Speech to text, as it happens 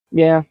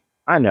Yeah,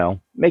 I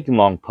know. Making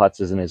long putts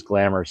isn't as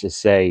glamorous as,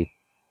 say,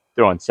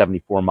 throwing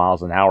 74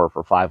 miles an hour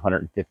for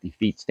 550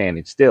 feet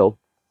standing still.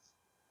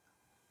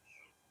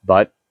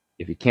 But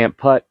if you can't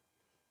putt,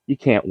 you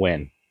can't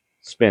win.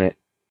 Spin it.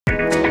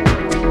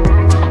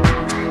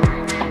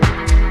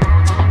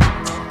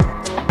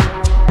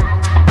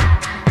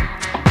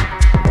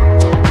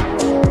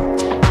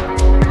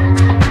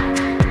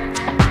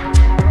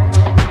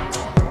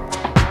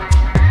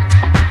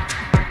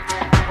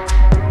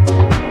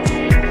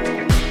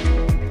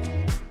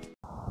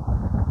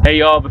 Hey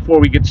y'all, before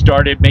we get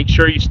started, make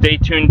sure you stay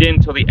tuned in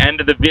till the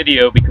end of the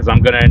video because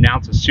I'm going to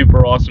announce a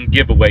super awesome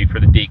giveaway for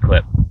the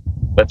D-Clip.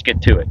 Let's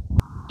get to it.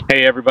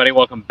 Hey everybody,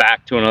 welcome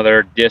back to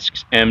another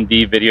Discs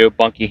MD video.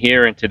 Bunky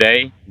here, and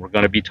today we're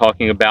going to be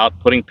talking about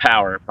putting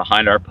power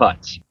behind our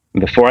putts. And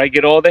before I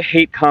get all the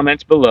hate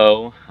comments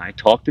below, I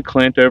talked to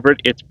Clint over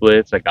at PUTTS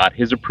Blitz. I got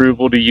his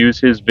approval to use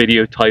his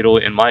video title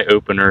in my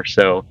opener,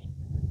 so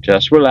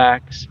just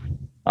relax.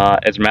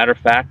 As a matter of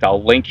fact,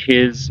 I'll link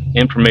his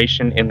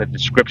information in the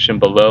description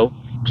below.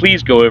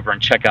 Please go over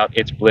and check out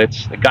PUTTS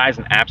Blitz. The guy's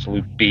an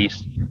absolute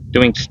beast,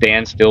 doing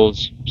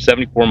standstills,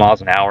 74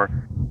 miles an hour,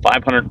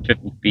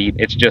 550 feet.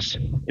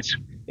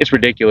 It's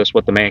ridiculous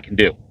what the man can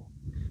do.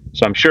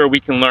 So I'm sure we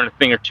can learn a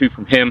thing or two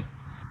from him.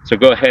 So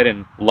go ahead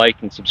and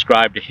like and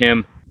subscribe to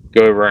him.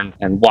 Go over and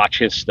watch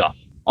his stuff.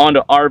 On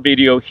to our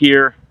video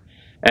here.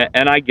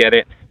 And I get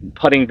it,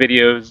 putting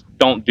videos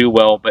don't do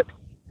well, but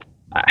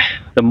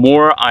the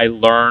more I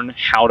learn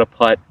how to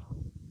putt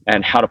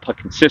and how to putt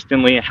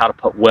consistently and how to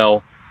putt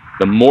well,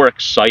 the more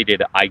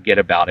excited I get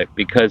about it.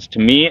 Because to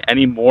me,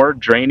 anymore,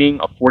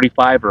 draining a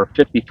 45 or a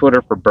 50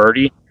 footer for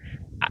birdie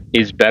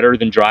is better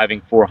than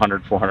driving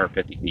 400,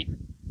 450 feet.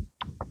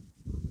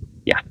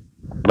 Yeah,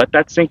 let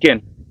that sink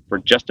in for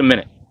just a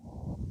minute.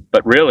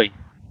 But really,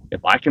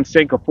 if I can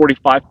sink a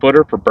 45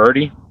 footer for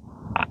birdie,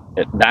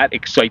 that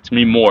excites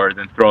me more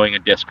than throwing a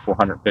disc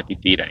 450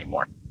 feet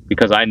anymore.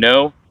 Because I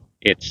know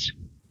it's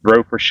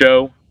throw for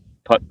show,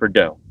 putt for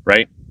dough,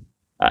 right?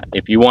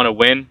 If you want to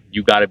win,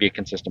 you got to be a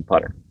consistent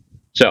putter.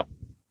 So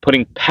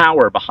putting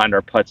power behind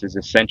our putts is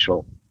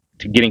essential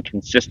to getting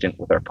consistent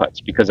with our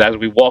putts, because as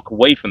we walk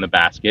away from the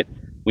basket,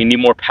 we need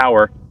more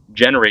power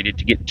generated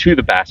to get to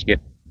the basket,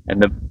 and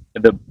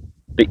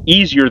the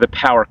easier the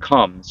power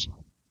comes,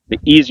 the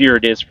easier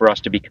it is for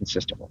us to be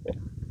consistent with it.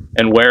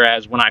 And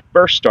whereas when I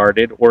first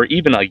started, or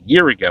even a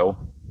year ago,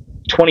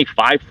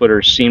 25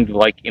 footers seemed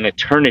like an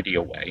eternity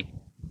away,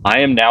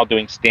 I am now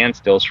doing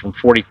standstills from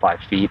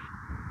 45 feet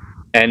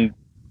and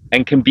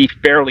can be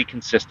fairly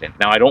consistent.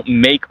 Now, I don't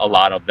make a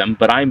lot of them,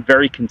 but I'm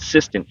very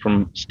consistent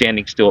from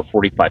standing still at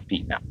 45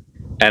 feet now.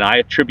 And I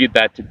attribute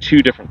that to two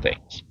different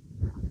things.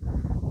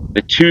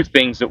 The two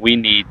things that we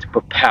need to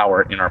put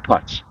power in our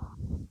putts.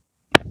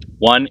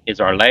 One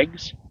is our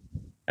legs,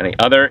 and the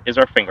other is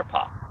our finger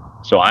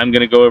pop. So I'm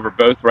going to go over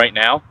both right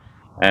now,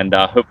 and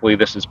hopefully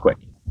this is quick.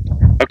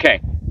 Okay,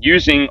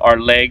 using our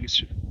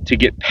legs to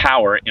get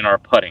power in our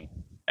putting.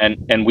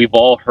 And we've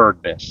all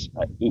heard this.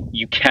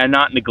 You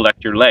cannot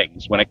neglect your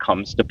legs when it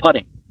comes to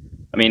putting.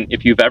 I mean,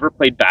 if you've ever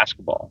played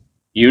basketball,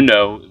 you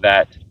know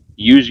that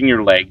using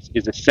your legs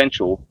is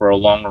essential for a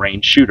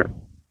long-range shooter.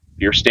 If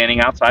you're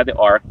standing outside the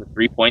arc, the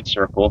three-point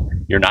circle,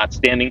 you're not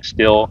standing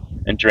still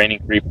and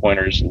draining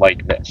three-pointers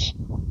like this.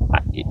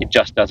 It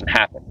just doesn't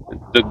happen.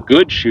 The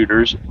good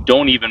shooters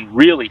don't even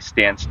really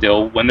stand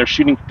still when they're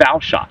shooting foul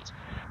shots.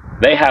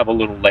 They have a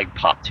little leg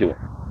pop to it.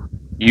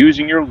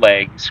 Using your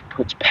legs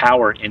puts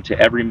power into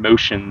every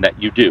motion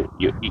that you do.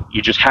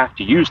 You just have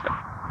to use them.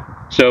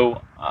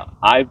 So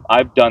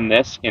I've done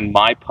this in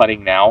my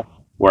putting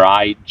now, where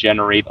I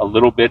generate a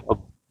little bit of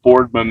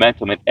forward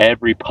momentum in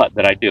every putt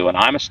that I do. And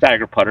I'm a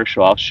stagger putter,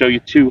 so I'll show you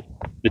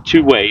the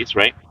two ways,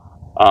 right?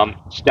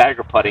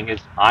 Stagger putting is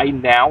I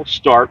now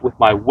start with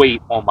my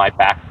weight on my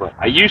back foot.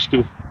 I used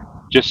to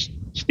just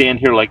stand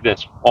here like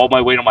this, all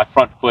my weight on my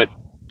front foot,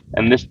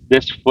 and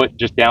this foot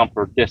just down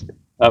for distance,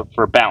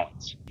 for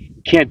balance.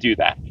 Can't do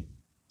that.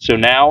 So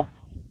now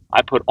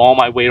I put all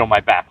my weight on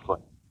my back foot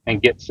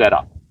and get set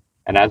up.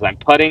 And as I'm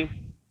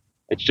putting,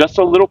 it's just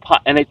a little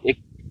putt. And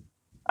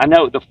I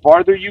know the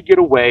farther you get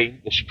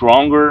away, the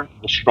stronger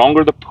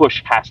the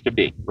push has to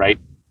be, right?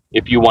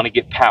 If you want to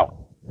get power.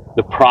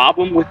 The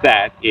problem with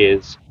that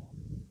is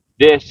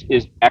this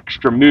is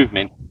extra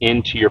movement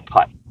into your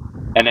putt.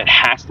 And it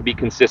has to be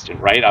consistent,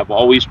 right? I've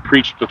always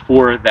preached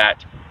before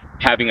that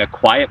having a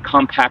quiet,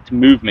 compact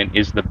movement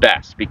is the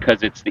best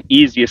because it's the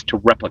easiest to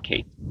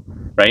replicate,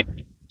 right?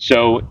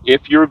 So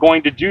if you're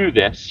going to do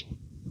this,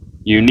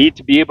 you need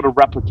to be able to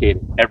replicate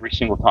it every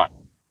single time,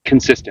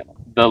 consistently.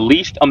 The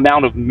least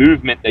amount of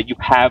movement that you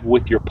have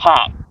with your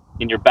pop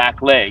in your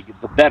back leg,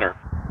 the better,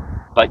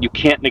 but you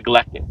can't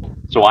neglect it.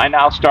 So I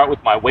now start with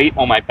my weight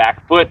on my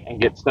back foot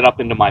and get set up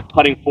into my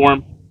putting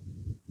form.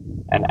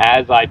 And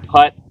as I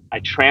putt,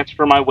 I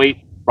transfer my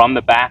weight from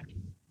the back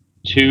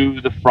to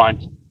the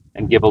front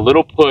and give a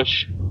little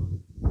push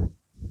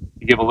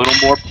to give a little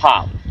more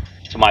pop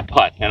to my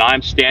putt. And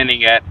I'm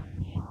standing at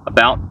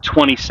about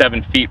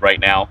 27 feet right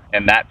now,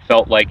 and that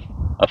felt like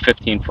a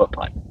 15-foot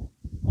putt.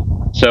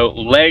 So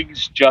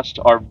legs just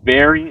are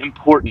very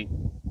important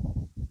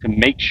to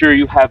make sure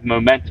you have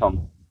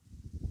momentum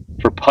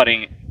for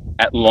putting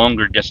at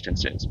longer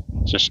distances.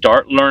 So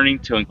start learning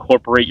to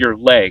incorporate your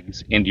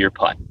legs into your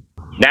putt.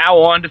 Now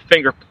on to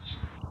finger.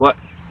 What?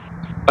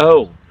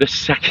 Oh, the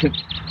second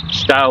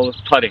style of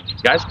putting. You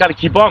guys got to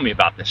keep on me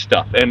about this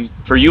stuff. And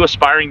for you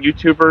aspiring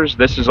YouTubers,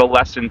 this is a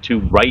lesson to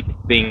write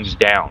things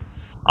down.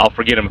 I'll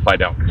forget them if I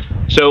don't.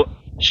 So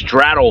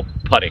straddle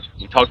putting.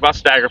 We talked about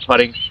stagger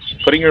putting.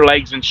 Putting your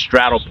legs in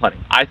straddle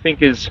putting, I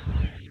think, is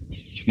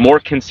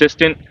more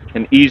consistent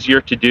and easier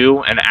to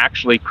do. And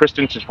actually,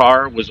 Kristen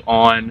Tatar was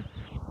on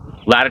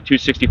Latitude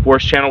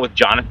 64's channel with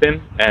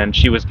Jonathan, and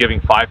she was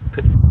giving 5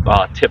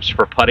 tips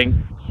for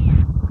putting.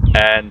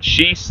 And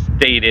she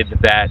stated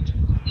that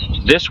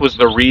this was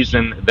the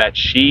reason that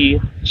she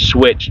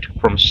switched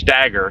from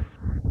stagger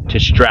to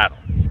straddle,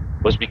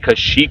 was because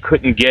she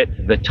couldn't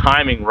get the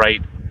timing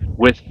right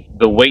with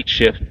the weight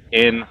shift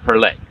in her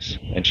legs.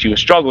 And she was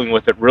struggling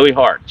with it really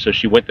hard, so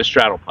she went to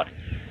straddle putting.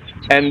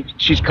 And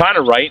she's kind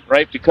of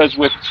right? Because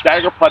with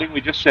stagger putting, we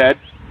just said,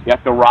 you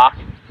have to rock,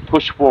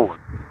 push forward,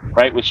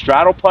 right? With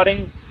straddle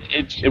putting,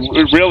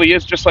 it really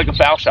is just like a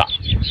foul shot,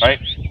 right?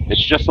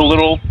 It's just a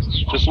little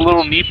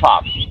knee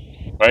pop,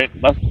 right?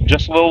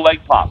 Just a little leg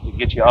pop to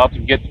get you up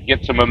and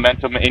get some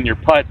momentum in your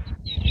putt,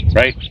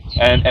 right?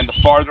 And the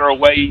farther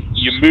away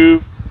you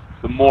move,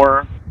 the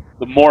more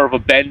of a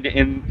bend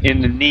in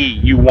the knee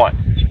you want,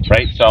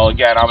 right? So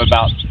again, I'm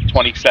about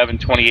 27,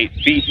 28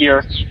 feet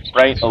here,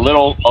 right? A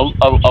little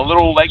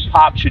leg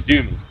pop should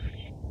do me,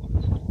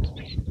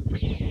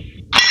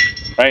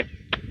 right?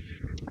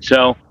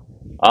 So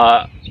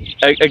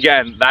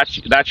again,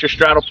 that's your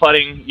straddle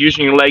putting.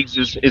 Using your legs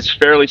is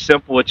fairly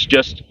simple. It's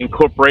just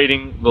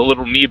incorporating the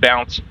little knee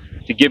bounce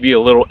to give you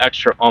a little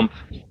extra oomph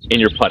in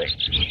your putting.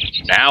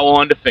 Now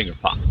on to finger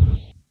pop.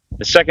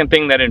 The second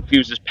thing that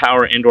infuses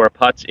power into our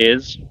putts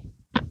is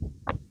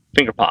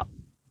finger pop,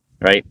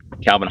 right?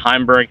 Calvin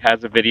Heimberg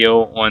has a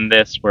video on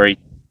this where he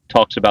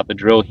talks about the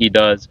drill he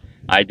does.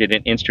 I did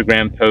an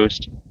Instagram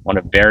post on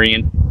a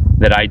variant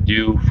that I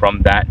do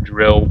from that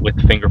drill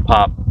with finger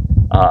pop.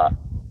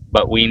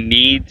 But we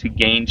need to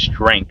gain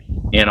strength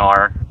in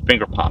our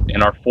finger pop,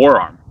 in our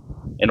forearm,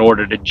 in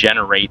order to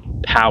generate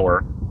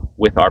power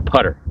with our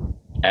putter.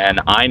 And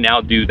I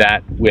now do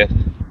that with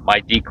my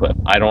D-clip.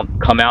 I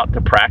don't come out to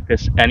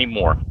practice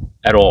anymore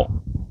at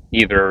all,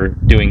 either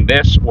doing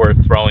this or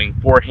throwing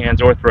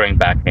forehands or throwing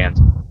backhands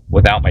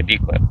without my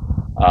D-clip.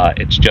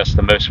 It's just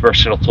the most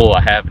versatile tool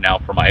I have now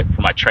for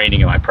my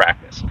training and my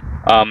practice.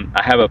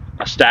 I have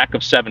a stack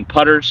of 7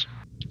 putters.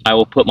 I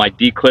will put my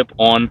D-clip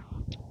on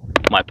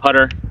my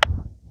putter,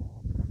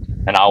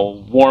 and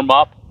I'll warm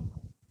up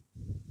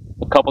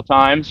a couple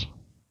times,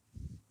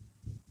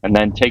 and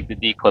then take the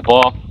D-clip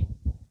off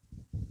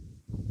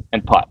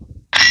and putt.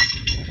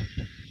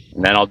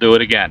 And then I'll do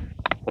it again.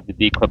 Put the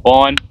D-clip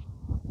on,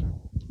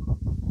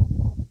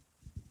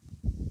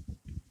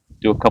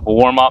 do a couple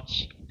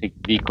warm-ups, take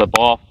the D-clip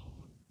off,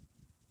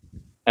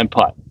 and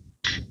putt.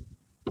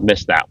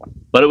 Missed that one,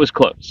 but it was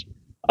close.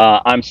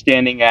 I'm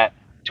standing at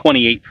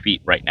 28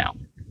 feet right now.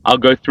 I'll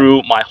go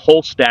through my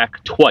whole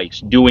stack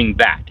twice, doing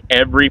that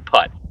every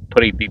putt,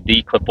 putting the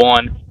D-clip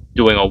on,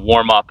 doing a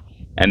warm-up,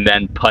 and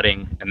then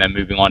putting, and then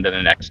moving on to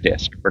the next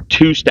disc for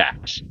 2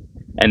 stacks.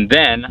 And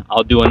then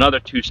I'll do another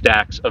 2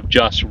 stacks of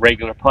just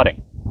regular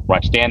putting, where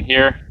I stand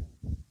here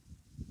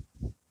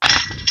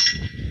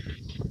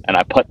and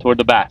I putt toward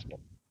the basket.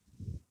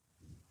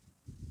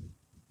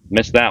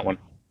 Missed that one.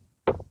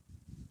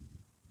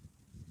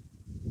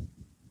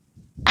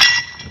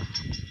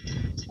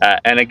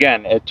 And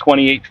again, at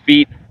 28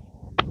 feet,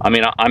 I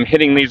mean, I'm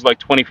hitting these like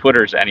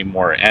 20-footers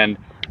anymore, and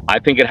I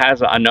think it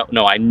has, I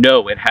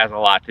know it has a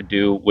lot to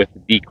do with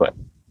the D-clip.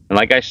 And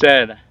like I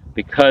said,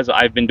 because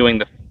I've been doing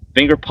the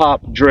finger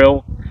pop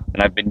drill,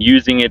 and I've been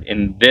using it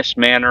in this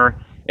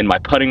manner in my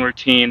putting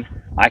routine,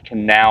 I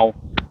can now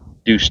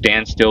do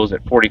standstills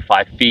at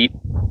 45 feet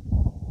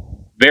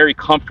very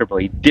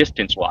comfortably,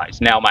 distance-wise.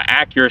 Now, my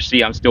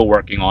accuracy I'm still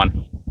working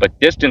on, but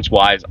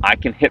distance-wise, I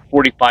can hit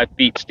 45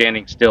 feet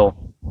standing still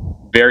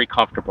very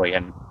comfortably,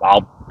 and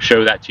I'll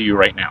show that to you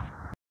right now.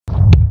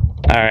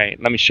 All right,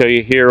 let me show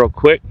you here real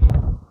quick.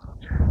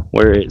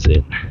 Where is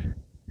it?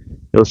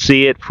 You'll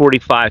see it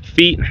 45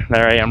 feet.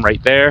 There I am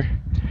right there.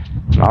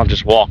 And I'll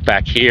just walk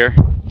back here,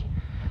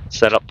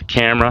 set up the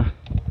camera,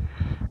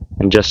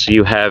 and just so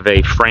you have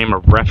a frame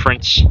of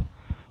reference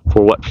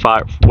for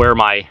where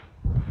my,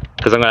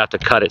 because I'm gonna have to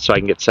cut it so I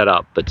can get set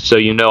up, but so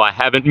you know I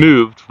haven't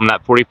moved from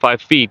that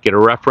 45 feet, get a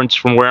reference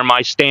from where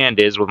my stand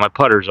is with my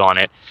putters on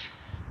it,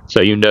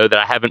 so you know that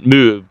I haven't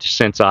moved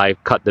since I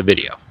cut the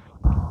video.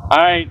 All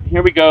right,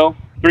 here we go.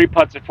 3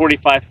 putts at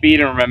 45 feet,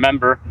 and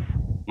remember,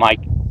 my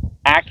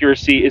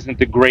accuracy isn't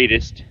the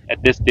greatest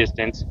at this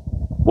distance.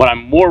 What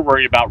I'm more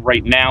worried about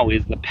right now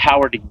is the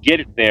power to get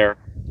it there,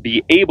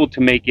 be able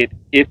to make it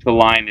if the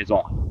line is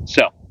on.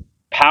 So,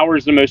 power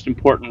is the most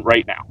important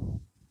right now.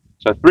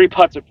 So 3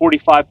 putts at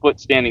 45 foot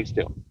standing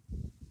still.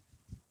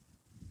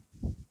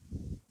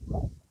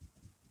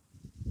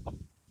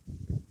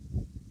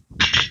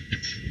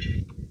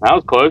 That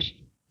was close.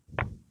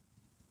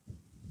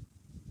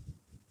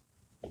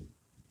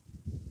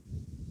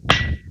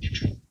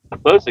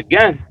 Close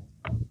again.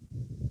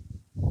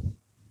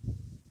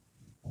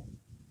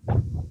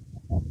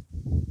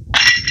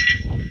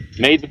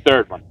 Made the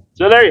third one.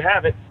 So there you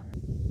have it.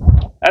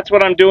 That's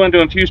what I'm doing to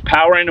infuse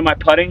power into my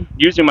putting,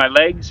 using my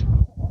legs,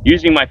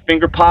 using my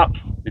finger pop.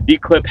 The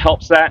D-clip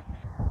helps that.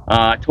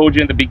 I told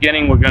you in the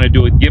beginning we're going to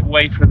do a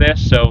giveaway for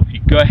this, so if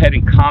you go ahead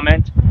and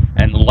comment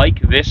and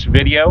like this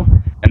video,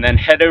 and then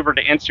head over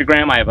to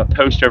Instagram. I have a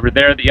post over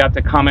there that you have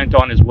to comment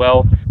on as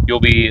well.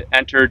 You'll be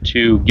entered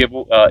to give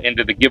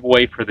into the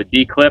giveaway for the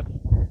D-clip.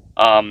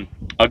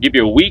 I'll give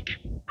you a week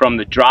from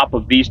the drop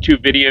of these two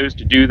videos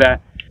to do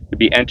that, to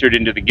be entered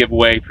into the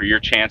giveaway for your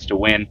chance to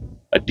win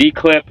a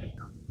D-clip,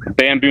 a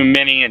Bamboo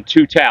Mini, and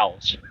 2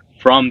 towels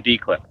from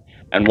D-clip.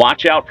 And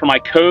watch out for my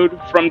code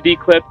from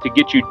D-clip to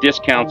get you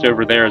discounts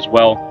over there as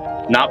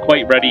well. Not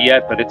quite ready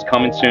yet, but it's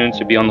coming soon,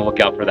 so be on the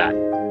lookout for that.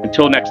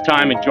 Until next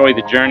time, enjoy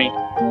the journey.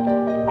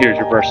 Here's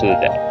your verse of the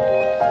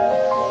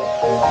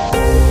day.